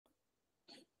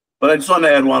But I just want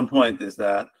to add one point, is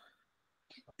that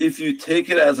if you take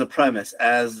it as a premise,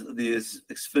 as these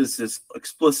physicists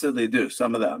explicitly do,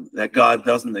 some of them, that God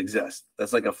doesn't exist,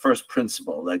 that's like a first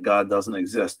principle, that God doesn't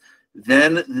exist,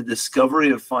 then the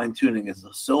discovery of fine-tuning is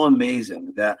so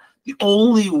amazing that the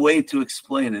only way to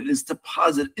explain it is to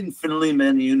posit infinitely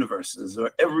many universes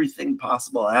where everything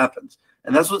possible happens.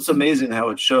 And that's what's amazing, how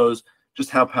it shows just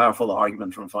how powerful the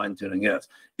argument from fine-tuning is.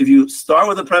 If you start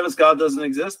with the premise God doesn't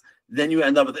exist, then you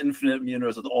end up with infinite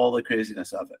universe with all the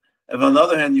craziness of it. If on the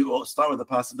other hand, you start with the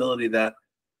possibility that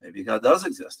maybe God does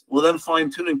exist, well, then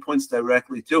fine-tuning points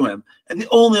directly to him. And the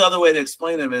only other way to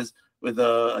explain him is with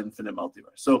an infinite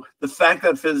multiverse. So the fact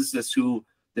that physicists who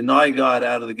deny God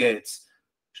out of the gates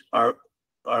are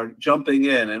jumping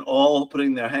in and all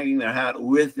hanging their hat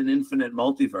with an infinite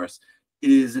multiverse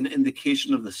is an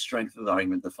indication of the strength of the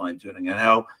argument of fine-tuning, and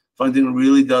how fine-tuning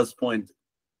really does point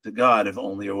to God if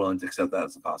only you're willing to accept that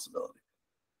as a possibility.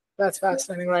 That's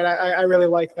fascinating, right? I really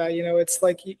like that. You know, it's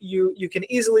like you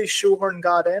can easily shoehorn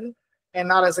God in, and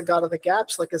not as a God of the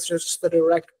gaps, like it's just the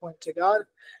direct point to God.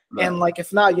 Right. And like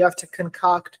if not, you have to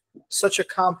concoct such a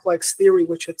complex theory,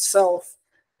 which itself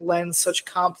lends such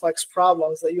complex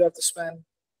problems that you have to spend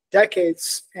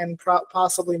decades and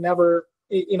possibly never,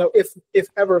 you know, if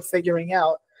ever, figuring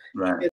out. Right.